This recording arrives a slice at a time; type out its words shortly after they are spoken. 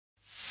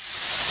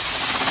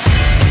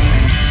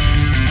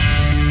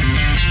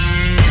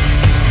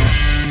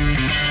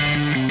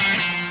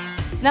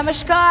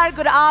Namaskar,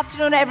 good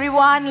afternoon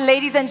everyone.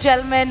 Ladies and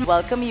gentlemen,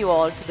 welcome you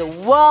all to the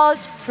world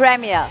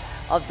premiere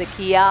of the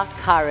KIA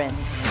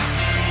CARENS.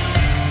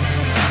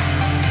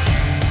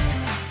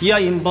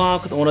 KIA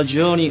embarked on a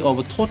journey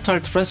of total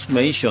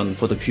transformation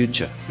for the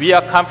future. We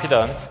are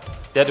confident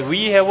that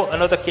we have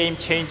another game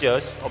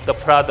changers of the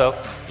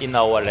product in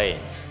our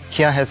lanes.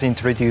 KIA has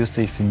introduced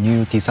this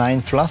new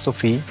design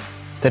philosophy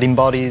that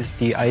embodies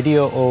the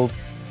idea of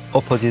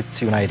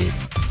opposites united.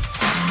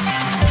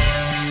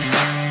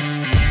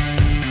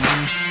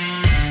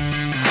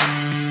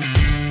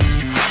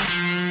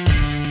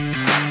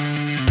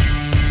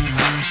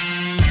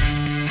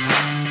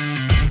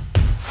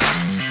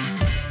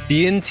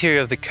 The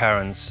interior of the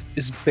Carens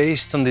is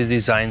based on the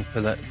design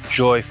pillar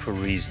Joy for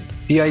Reason.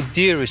 The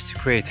idea is to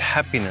create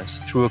happiness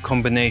through a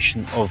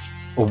combination of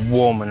a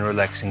warm and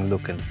relaxing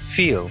look and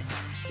feel,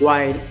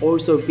 while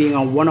also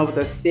being one of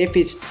the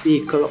safest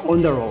vehicles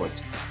on the road.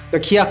 The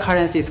KIA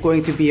CARENS is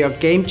going to be a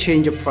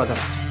game-changer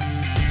product.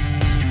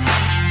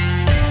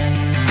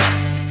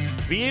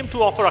 We aim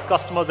to offer our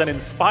customers an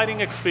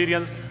inspiring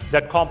experience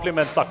that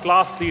complements our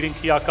class-leading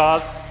Kia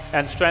cars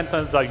and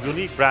strengthens our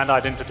unique brand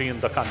identity in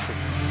the country.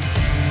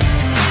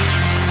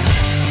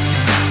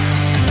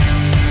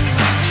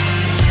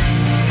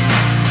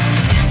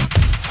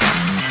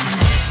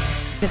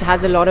 It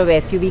has a lot of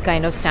SUV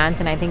kind of stance,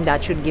 and I think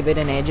that should give it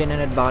an edge and an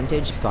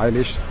advantage.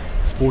 Stylish,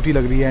 sporty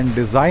लग रही है and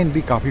design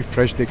भी काफी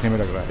fresh देखने में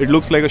लग रहा है. It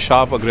looks like a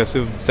sharp,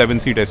 aggressive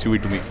 7-seat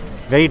SUV to me.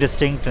 Very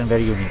distinct and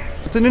very unique.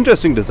 It's an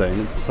interesting design.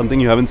 It's something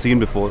you haven't seen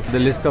before. The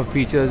list of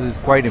features is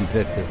quite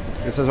impressive.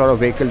 It's a sort of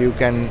vehicle you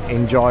can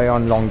enjoy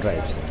on long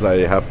drives. I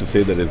have to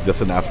say that it's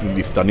just an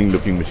absolutely stunning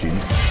looking machine.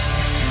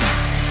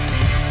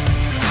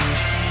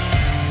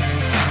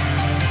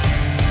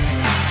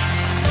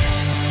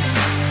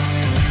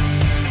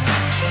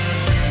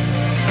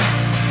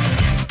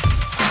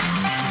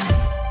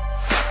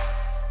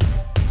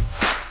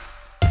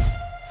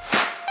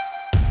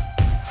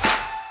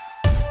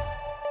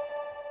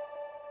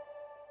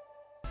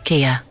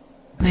 Kia,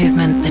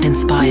 movement that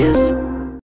inspires.